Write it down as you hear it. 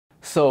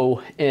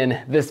So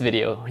in this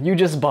video, you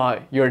just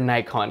bought your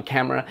Nikon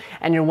camera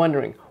and you're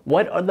wondering,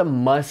 what are the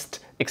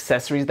must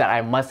accessories that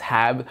I must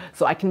have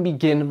so I can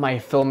begin my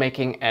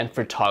filmmaking and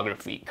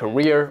photography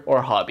career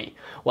or hobby?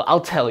 Well,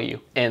 I'll tell you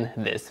in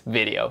this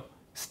video.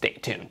 Stay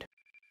tuned.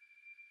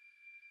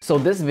 So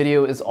this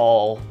video is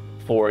all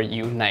for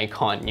you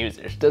Nikon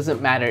users.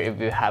 Doesn't matter if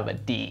you have a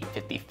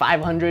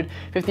D5500,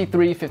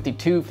 53,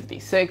 52,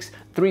 56,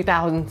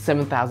 3000,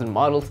 7000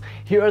 models.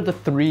 Here are the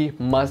 3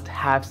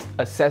 must-have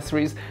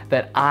accessories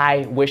that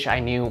I wish I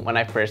knew when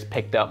I first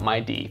picked up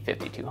my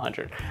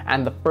D5200.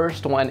 And the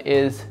first one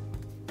is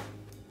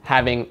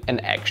having an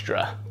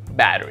extra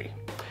battery.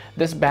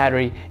 This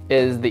battery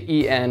is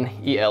the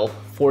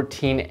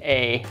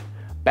EN-EL14a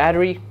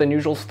battery, the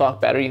usual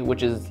stock battery,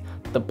 which is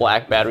the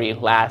black battery,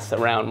 lasts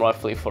around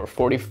roughly for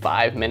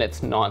 45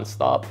 minutes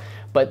non-stop.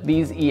 But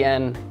these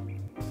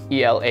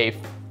EN-ELA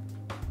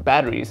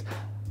batteries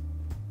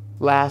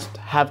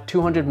have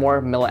 200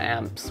 more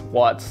milliamps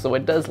watts, so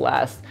it does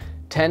last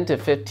 10 to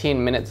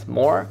 15 minutes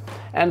more.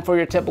 And for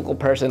your typical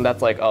person,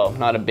 that's like, oh,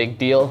 not a big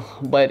deal.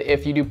 But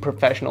if you do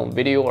professional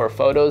video or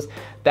photos,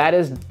 that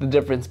is the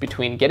difference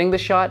between getting the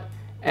shot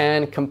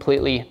and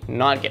completely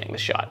not getting the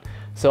shot.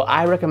 So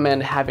I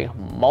recommend having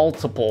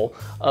multiple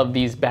of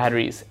these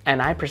batteries,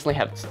 and I personally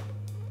have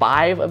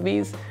 5 of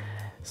these,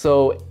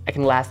 so I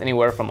can last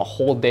anywhere from a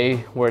whole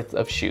day worth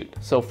of shoot.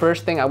 So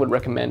first thing I would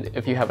recommend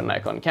if you have a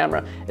Nikon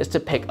camera is to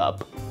pick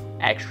up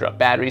extra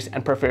batteries,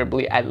 and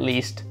preferably at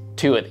least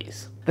 2 of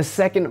these. The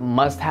second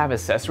must-have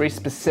accessory,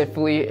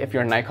 specifically if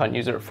you're a Nikon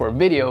user for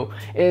video,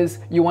 is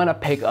you want to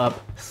pick up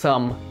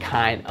some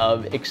kind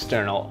of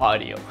external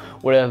audio.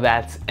 Whether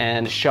that's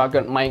a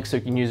shotgun mic so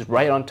you can use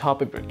right on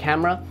top of your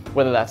camera,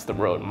 whether that's the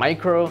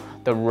VideoMicro,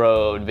 the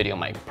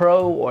VideoMicro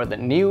Pro, or the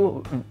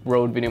new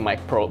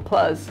VideoMicro Pro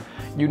Plus,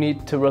 you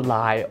need to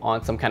rely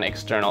on some kind of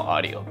external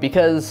audio.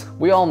 Because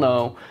we all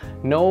know,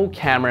 no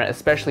camera,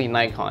 especially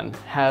Nikon,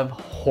 have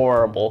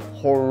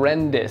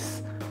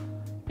horrendous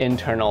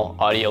internal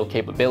audio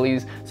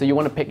capabilities. So you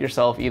want to pick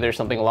yourself either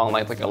something along the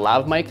lines like a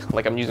lav mic,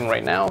 like I'm using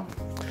right now,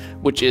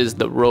 which is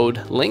the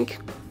Rode Link,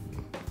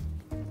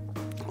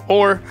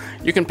 or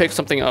you can pick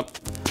something up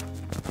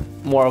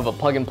more of a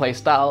plug and play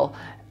style,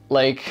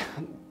 like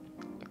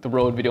the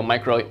Rode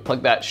VideoMicro.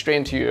 Plug that straight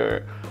into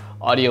your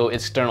audio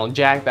external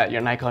jack that your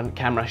Nikon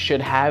camera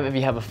should have if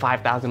you have a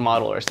 5000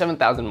 model or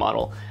 7000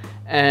 model,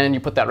 and you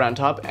put that right on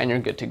top and you're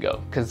good to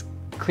go. Because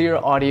clear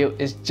audio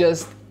is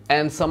just,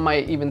 and some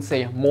might even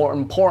say, more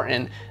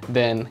important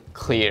than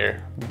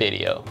clear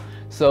video.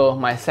 So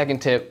my second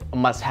tip,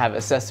 must-have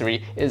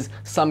accessory, is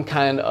some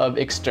kind of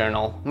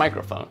external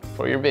microphone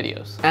for your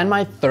videos. And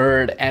my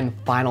third and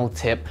final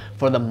tip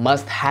for the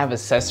must-have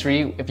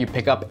accessory if you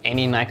pick up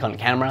any Nikon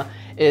camera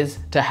is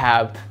to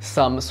have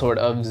some sort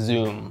of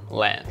zoom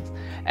lens.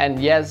 And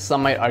yes,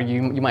 some might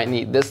argue you might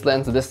need this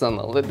lens, this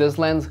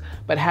lens,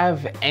 but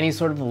have any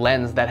sort of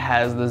lens that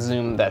has the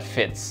zoom that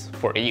fits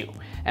for you.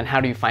 And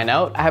how do you find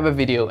out? I have a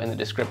video in the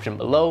description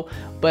below,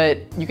 but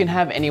you can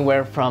have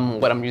anywhere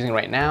from what I'm using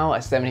right now,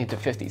 a 70 to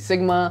 50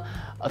 Sigma,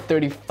 a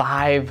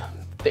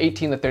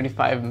 18 to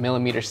 35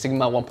 millimeter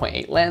Sigma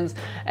 1.8 lens,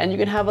 and you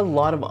can have a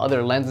lot of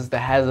other lenses that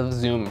has a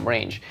zoom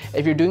range.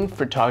 If you're doing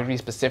photography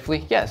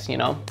specifically, yes,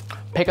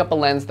 pick up a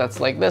lens that's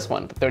like this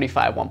one, the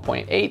 35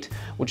 1.8,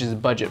 which is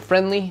budget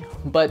friendly,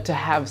 but to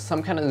have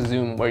some kind of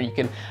zoom where you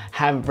can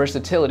have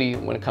versatility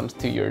when it comes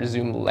to your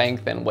zoom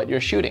length and what you're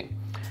shooting.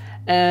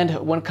 And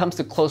when it comes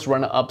to close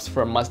runner-ups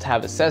for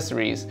must-have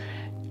accessories,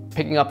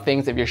 picking up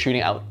things if you're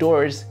shooting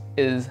outdoors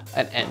is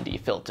an ND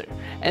filter.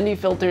 ND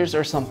filters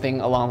are something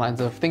along the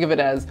lines of, think of it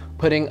as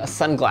putting a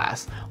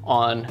sunglass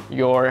on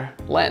your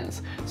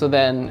lens. So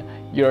then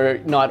you're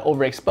not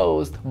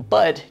overexposed,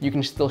 but you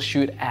can still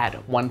shoot at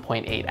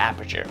 1.8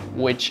 aperture,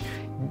 which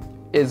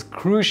is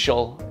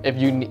crucial if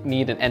you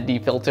need an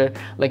ND filter,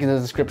 like in the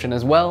description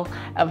as well,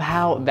 of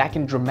how that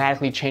can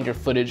dramatically change your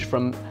footage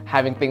from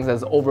having things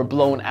as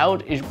overblown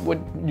out, is what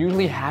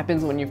usually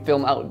happens when you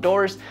film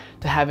outdoors,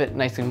 to have it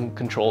nice and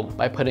controlled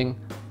by putting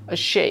a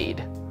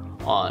shade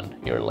on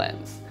your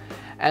lens.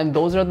 And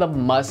those are the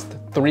must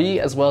 3,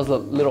 as well as a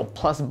little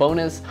plus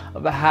bonus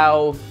of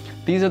how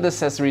these are the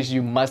accessories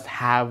you must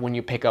have when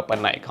you pick up a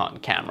Nikon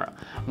camera.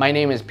 My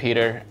name is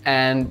Peter,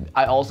 and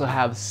I also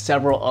have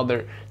several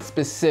other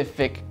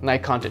specific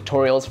Nikon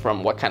tutorials,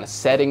 from what kind of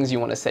settings you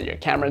want to set your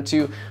camera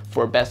to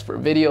for best for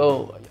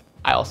video.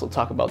 I also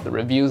talk about the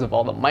reviews of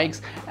all the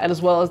mics, and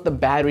as well as the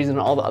batteries and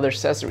all the other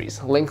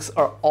accessories. Links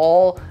are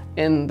all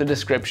in the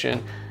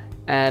description.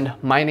 And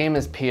my name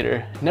is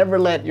Peter. Never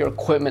let your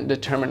equipment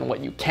determine what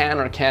you can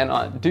or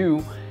cannot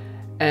do.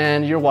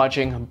 And you're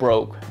watching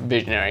Broke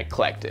Visionary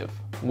Collective,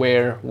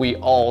 where we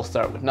all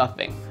start with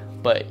nothing,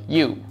 but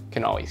you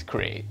can always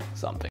create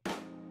something.